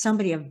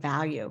somebody of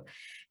value.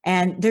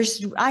 And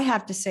I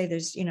have to say,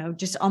 there's,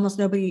 just almost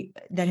nobody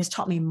that has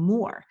taught me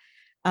more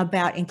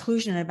about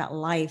inclusion and about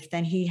life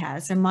than he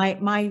has. And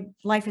my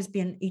life has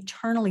been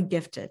eternally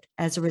gifted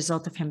as a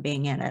result of him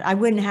being in it. I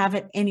wouldn't have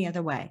it any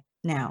other way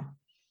now.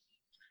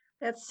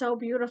 That's so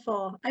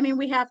beautiful. I mean,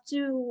 we have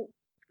to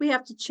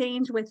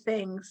change with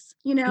things,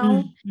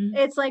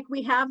 It's like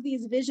we have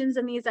these visions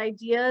and these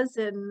ideas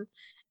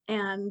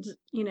and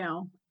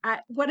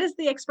what is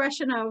the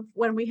expression of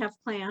when we have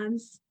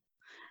plans?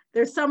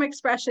 There's some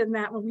expression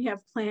that when we have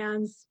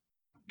plans,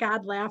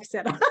 God laughs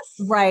at us.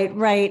 Right.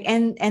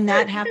 And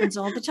that happens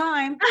all the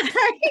time.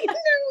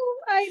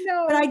 I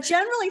know. But I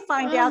generally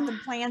find out Oh. the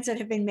plans that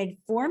have been made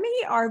for me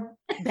are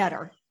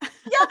better. Yeah.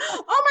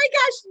 Oh my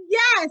gosh.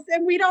 Yes.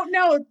 And we don't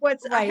know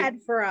what's Right. ahead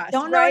for us.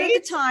 Don't know right? it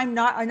at the time,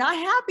 are not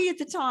happy at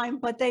the time,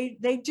 but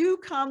they do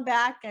come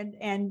back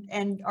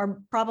and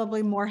are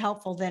probably more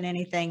helpful than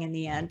anything in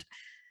the end.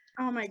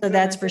 Oh my So goodness.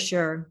 that's for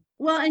sure.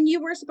 Well, and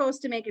you were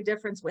supposed to make a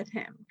difference with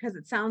him, because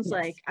it sounds Yes.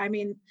 like, I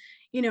mean,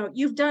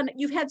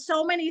 you've had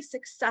so many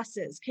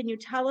successes. Can you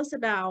tell us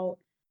about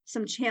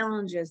some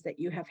challenges that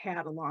you have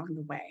had along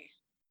the way?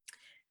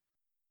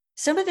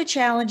 Some of the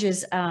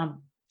challenges,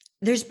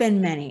 there's been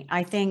many.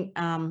 I think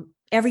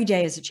every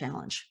day is a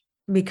challenge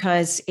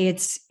because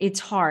it's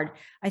hard.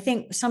 I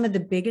think some of the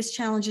biggest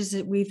challenges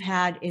that we've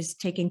had is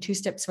taking 2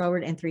 steps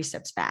forward and 3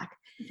 steps back.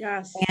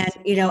 Yes. And,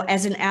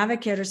 as an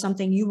advocate or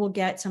something, you will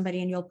get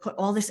somebody and you'll put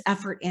all this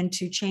effort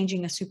into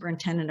changing a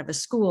superintendent of a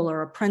school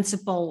or a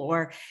principal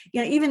or,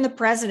 even the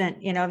president,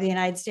 of the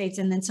United States.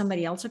 And then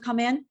somebody else will come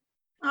in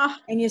Oh,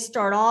 and you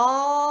start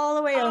all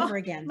the way over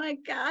again. my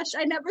gosh.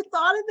 I never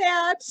thought of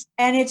that.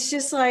 And it's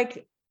just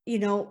like,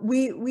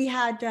 we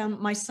had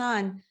my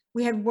son,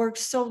 we had worked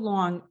so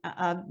long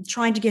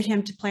trying to get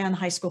him to play on the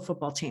high school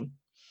football team.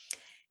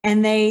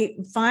 And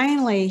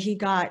he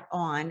got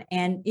on,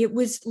 and it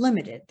was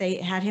limited. They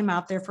had him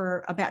out there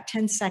for about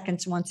 10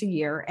 seconds once a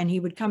year, and he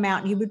would come out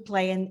and he would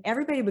play, and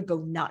everybody would go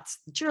nuts,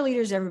 the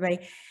cheerleaders, everybody.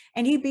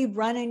 And he'd be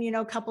running,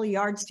 a couple of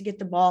yards to get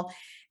the ball.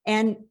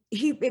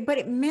 But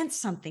it meant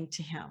something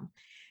to him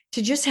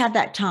to just have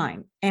that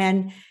time.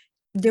 And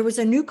there was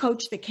a new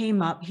coach that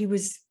came up. He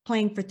was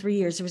playing for 3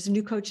 years. There was a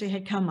new coach that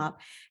had come up,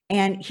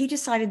 and he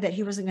decided that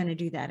he wasn't going to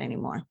do that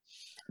anymore.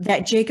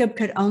 That Jacob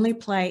could only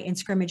play in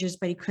scrimmages,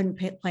 but he couldn't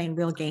play in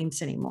real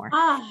games anymore.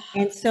 Oh,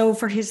 And so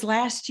for his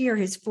last year,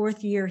 his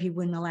 4th year, he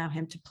wouldn't allow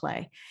him to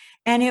play.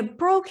 And it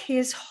broke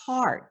his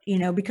heart,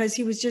 because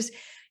he was just,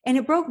 and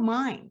it broke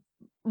mine.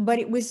 But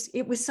it was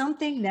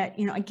something that,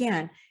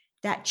 again,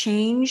 that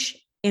change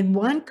in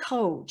one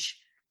coach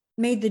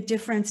made the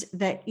difference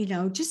that,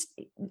 just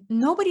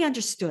nobody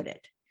understood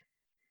it.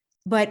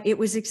 But it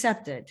was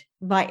accepted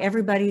by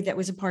everybody that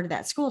was a part of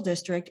that school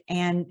district,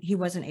 and he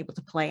wasn't able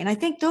to play. And I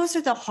think those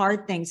are the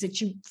hard things that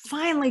you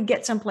finally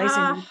get someplace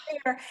and you're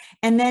there,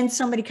 and then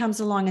somebody comes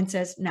along and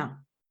says, no,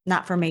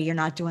 not for me. You're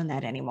not doing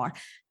that anymore.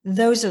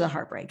 Those are the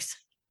heartbreaks.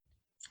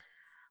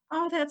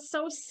 Oh, that's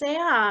so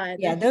sad.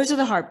 Yeah, those are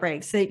the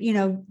heartbreaks that,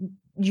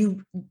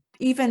 you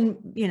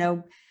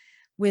even,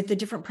 with the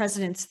different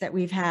presidents that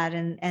we've had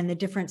and the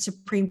different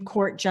Supreme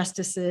Court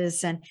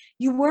justices, and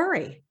you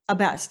worry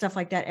about stuff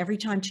like that every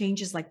time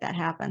changes like that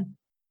happen.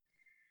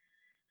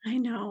 I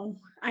know.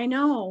 I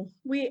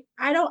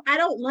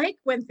don't like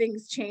when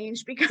things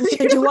change, because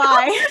Neither do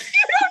I. you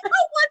don't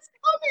know what's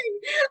coming.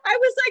 I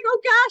was like, oh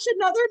gosh,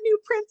 another new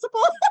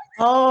principal.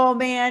 Oh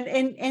man.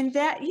 And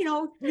that,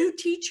 new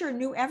teacher,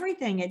 new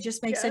everything. It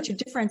just makes such a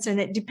difference. And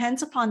it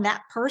depends upon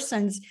that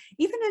person's,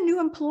 even a new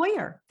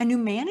employer, a new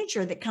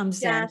manager that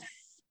comes in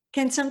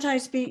can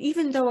sometimes be,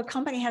 even though a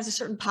company has a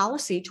certain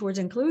policy towards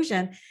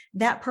inclusion,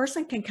 that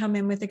person can come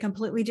in with a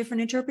completely different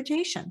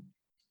interpretation.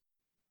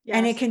 Yes.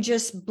 And it can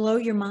just blow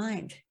your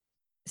mind.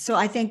 So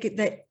I think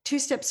that 2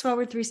 steps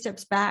forward, 3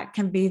 steps back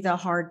can be the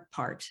hard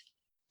part.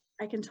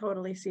 I can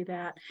totally see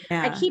that.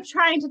 Yeah. I keep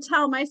trying to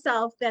tell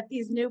myself that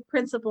these new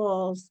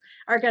principals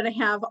are going to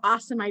have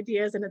awesome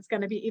ideas and it's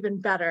going to be even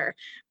better.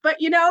 But,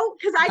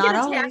 because I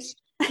get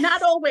attached,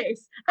 not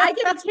always. I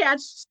get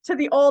attached to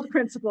the old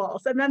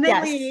principals, and then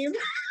they leave.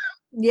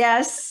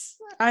 Yes,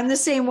 I'm the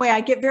same way.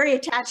 I get very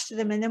attached to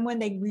them. And then when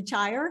they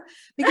retire,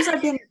 because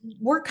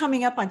we're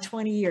coming up on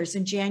 20 years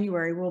in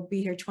January, we'll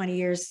be here 20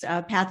 years,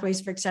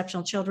 Pathways for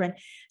Exceptional Children.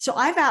 So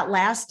I've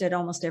outlasted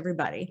almost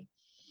everybody.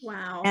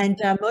 Wow. And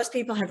most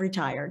people have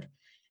retired.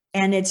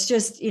 And it's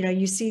just,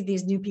 you see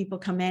these new people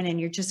come in and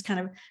you're just kind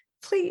of,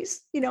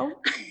 please,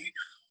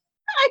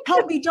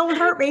 help me, don't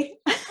hurt me.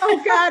 Oh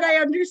God, I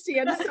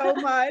understand so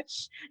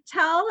much.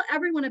 Tell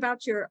everyone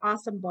about your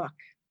awesome book.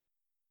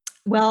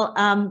 Well,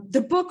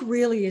 the book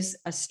really is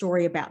a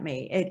story about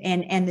me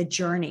and the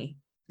journey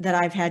that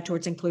I've had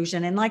towards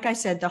inclusion. And like I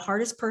said, the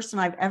hardest person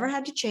I've ever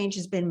had to change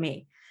has been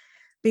me,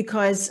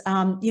 because,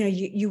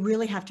 you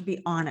really have to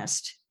be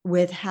honest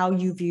with how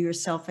you view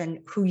yourself and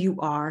who you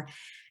are.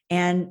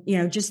 And,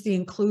 just the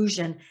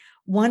inclusion.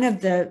 One of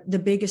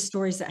the biggest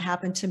stories that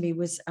happened to me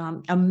was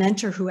a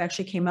mentor who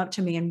actually came up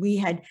to me, and we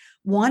had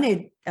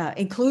wanted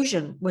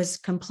inclusion was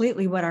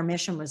completely what our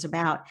mission was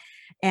about.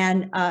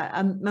 And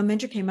a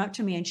mentor came up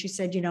to me and she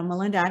said,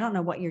 Melinda, I don't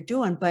know what you're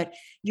doing, but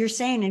you're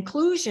saying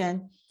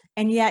inclusion,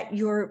 and yet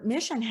your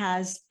mission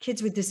has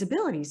kids with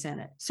disabilities in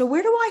it. So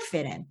where do I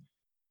fit in?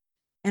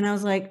 And I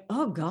was like,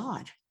 oh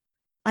God,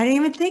 I didn't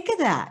even think of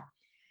that.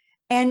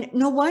 And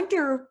no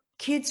wonder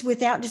kids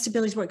without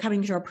disabilities weren't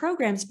coming to our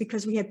programs,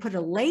 because we had put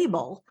a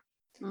label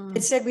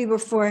that said we were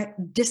for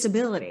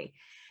disability.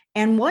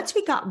 And once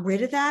we got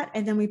rid of that,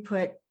 and then we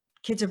put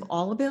kids of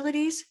all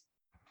abilities,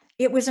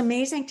 it was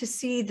amazing to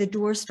see the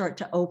doors start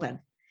to open.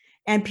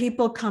 and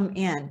people come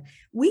in.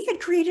 We had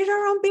created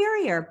our own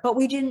barrier, but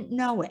we didn't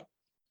know it.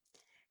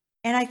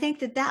 And I think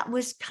that that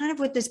was kind of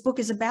what this book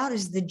is about,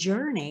 is the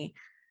journey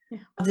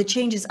of the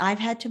changes I've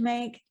had to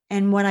make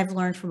and what I've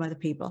learned from other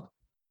people.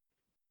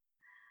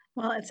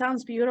 Well, it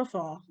sounds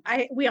beautiful.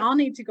 We all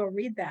need to go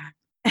read that.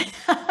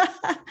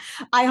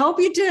 I hope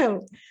you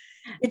do.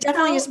 It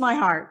definitely is my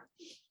heart.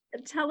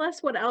 Tell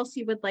us what else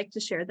you would like to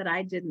share that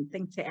I didn't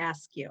think to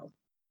ask you.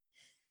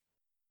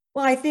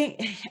 Well, I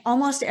think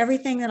almost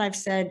everything that I've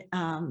said,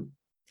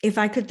 if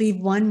I could leave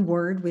one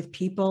word with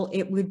people,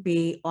 it would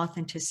be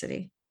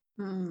authenticity.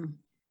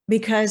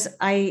 Because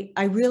I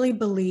really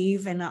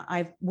believe, and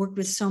I've worked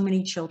with so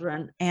many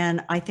children,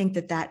 and I think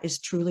that that is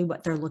truly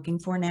what they're looking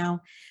for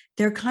now.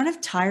 They're kind of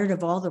tired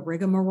of all the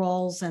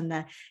rigmaroles and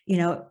the,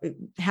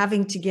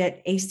 having to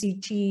get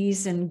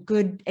ACTs and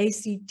good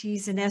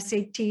ACTs and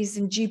SATs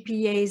and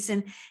GPAs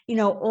and,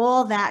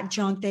 all that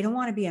junk. They don't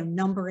want to be a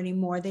number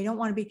anymore. They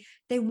want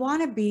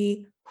to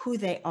be who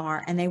they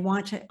are, and they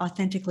want to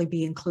authentically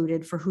be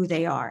included for who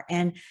they are.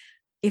 And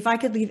if I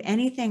could leave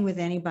anything with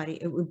anybody,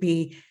 it would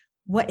be,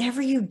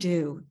 whatever you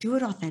do, do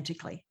it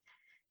authentically.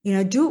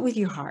 Do it with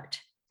your heart.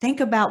 Think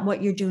about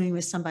what you're doing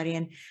with somebody.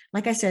 And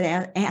like I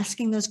said,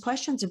 asking those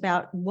questions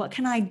about, what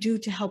can I do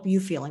to help you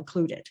feel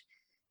included?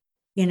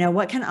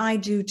 What can I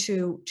do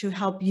to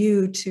help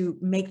you to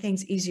make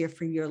things easier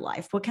for your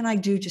life? What can I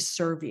do to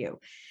serve you?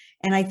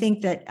 And I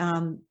think that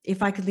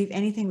if I could leave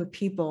anything with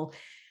people,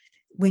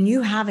 when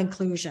you have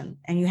inclusion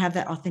and you have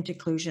that authentic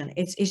inclusion,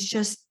 it's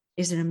just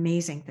is an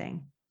amazing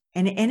thing.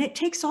 And it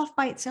takes off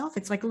by itself.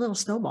 It's like a little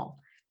snowball.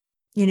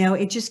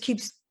 It just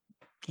keeps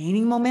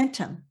gaining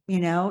momentum.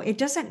 It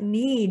doesn't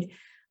need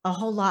a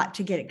whole lot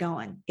to get it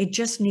going. It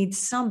just needs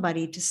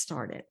somebody to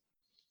start it.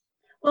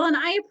 Well, and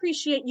I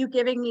appreciate you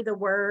giving me the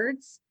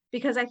words,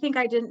 because I think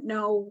I didn't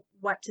know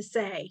what to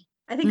say.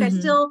 I think I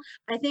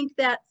think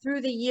that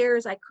through the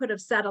years, I could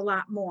have said a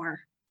lot more.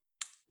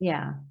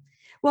 Yeah.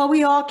 Well,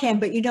 we all can,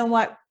 but you know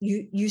what?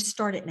 You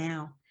start it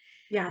now.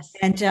 Yes.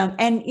 And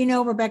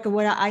Rebecca,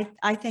 what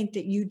I think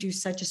that you do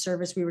such a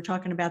service. We were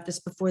talking about this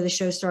before the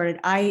show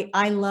started.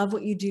 I love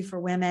what you do for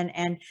women,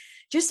 and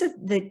just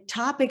the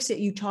topics that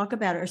you talk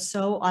about are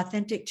so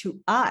authentic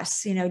to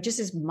us, just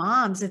as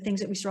moms, the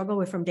things that we struggle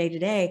with from day to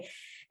day.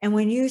 And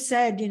when you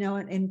said,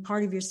 in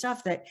part of your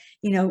stuff that,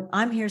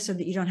 I'm here so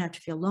that you don't have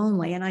to feel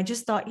lonely. And I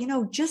just thought,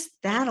 just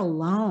that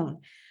alone.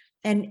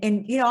 And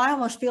I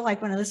almost feel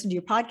like when I listen to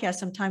your podcast,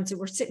 sometimes that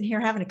we're sitting here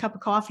having a cup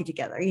of coffee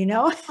together,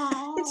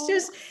 It's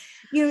just,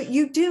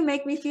 you do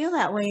make me feel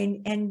that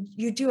way, and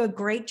you do a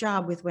great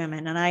job with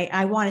women. And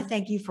I want to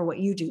thank you for what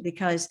you do,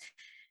 because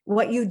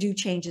what you do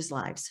changes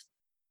lives.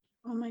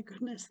 Oh my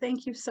goodness.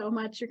 Thank you so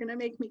much. You're going to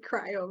make me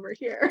cry over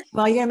here.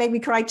 Well, you're going to make me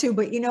cry too,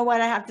 but you know what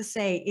I have to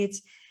say?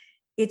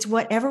 It's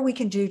whatever we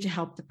can do to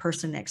help the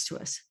person next to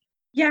us.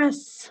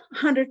 Yes,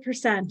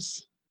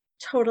 100%.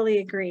 Totally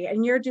agree.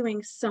 And you're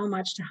doing so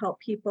much to help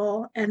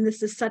people. And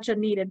this is such a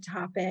needed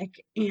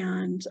topic.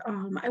 And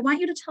I want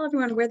you to tell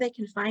everyone where they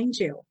can find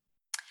you.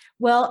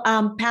 Well,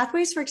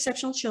 Pathways for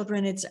Exceptional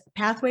Children, it's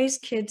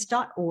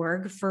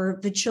pathwayskids.org for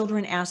the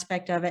children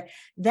aspect of it.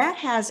 That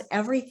has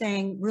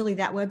everything, really,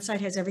 that website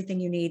has everything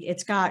you need.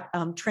 It's got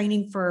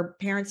training for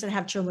parents that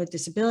have children with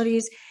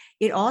disabilities.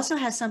 It also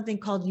has something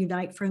called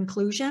Unite for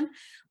Inclusion,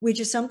 which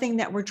is something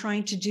that we're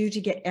trying to do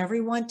to get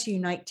everyone to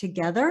unite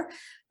together,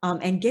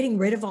 and getting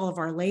rid of all of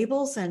our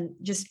labels and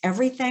just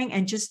everything,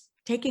 and just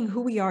taking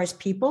who we are as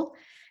people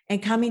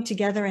and coming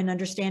together and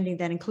understanding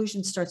that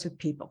inclusion starts with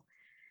people.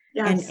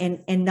 Yes.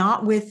 And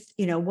not with,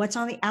 what's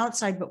on the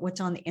outside, but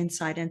what's on the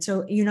inside. And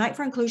so Unite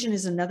for Inclusion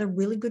is another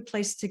really good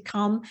place to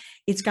come.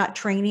 It's got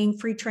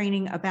free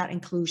training about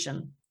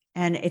inclusion,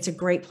 and it's a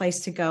great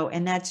place to go.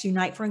 And that's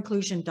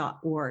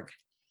uniteforinclusion.org.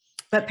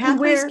 But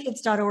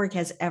pathwayskids.org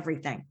has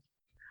everything.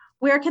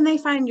 Where can they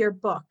find your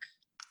book?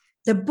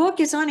 The book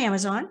is on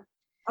Amazon.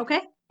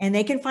 Okay. And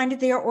they can find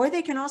it there, or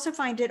they can also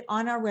find it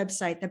on our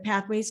website, the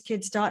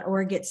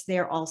pathwayskids.org. It's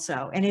there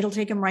also, and it'll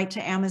take them right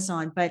to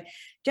Amazon. But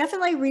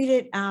definitely read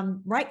it,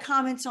 write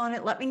comments on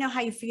it. Let me know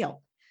how you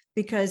feel,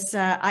 because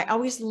I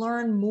always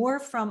learn more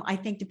from, I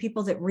think, the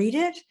people that read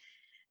it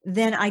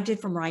than I did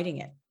from writing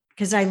it,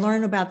 because I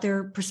learn about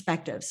their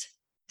perspectives.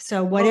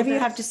 So whatever you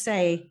have to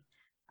say,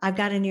 I've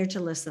got an ear to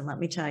listen, let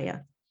me tell you.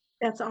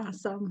 That's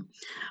awesome.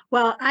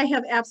 Well, I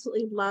have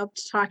absolutely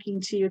loved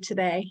talking to you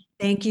today.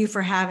 Thank you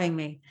for having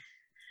me.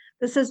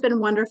 This has been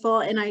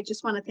wonderful, and I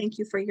just want to thank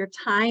you for your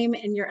time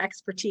and your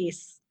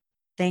expertise.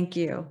 Thank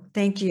you.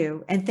 Thank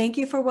you. And thank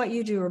you for what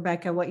you do,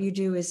 Rebecca. What you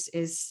do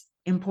is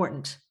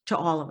important to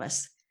all of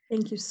us.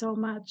 Thank you so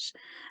much.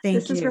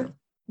 Thank you.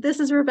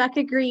 This is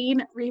Rebecca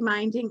Green,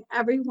 reminding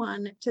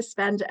everyone to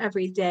spend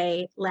every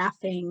day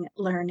laughing,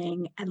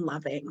 learning, and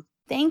loving.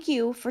 Thank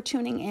you for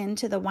tuning in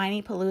to the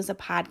Whinypaluza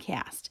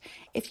podcast.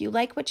 If you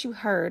like what you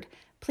heard,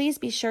 please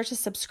be sure to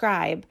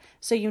subscribe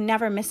so you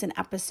never miss an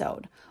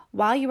episode.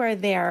 While you are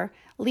there,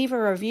 leave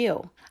a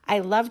review. I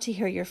love to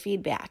hear your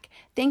feedback.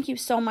 Thank you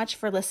so much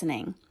for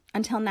listening.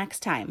 Until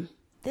next time.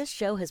 This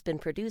show has been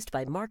produced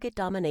by Market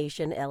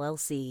Domination,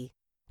 LLC.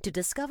 To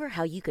discover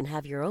how you can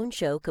have your own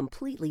show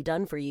completely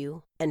done for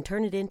you and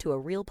turn it into a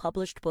real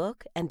published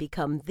book and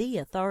become the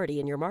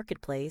authority in your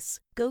marketplace,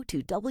 go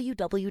to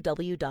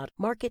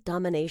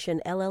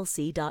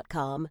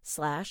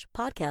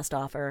www.marketdominationllc.com/podcast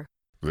offer.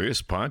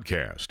 This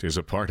podcast is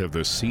a part of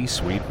the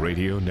C-Suite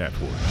Radio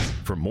Network.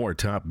 For more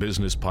top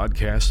business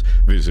podcasts,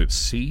 visit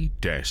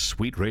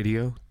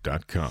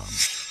c-suiteradio.com.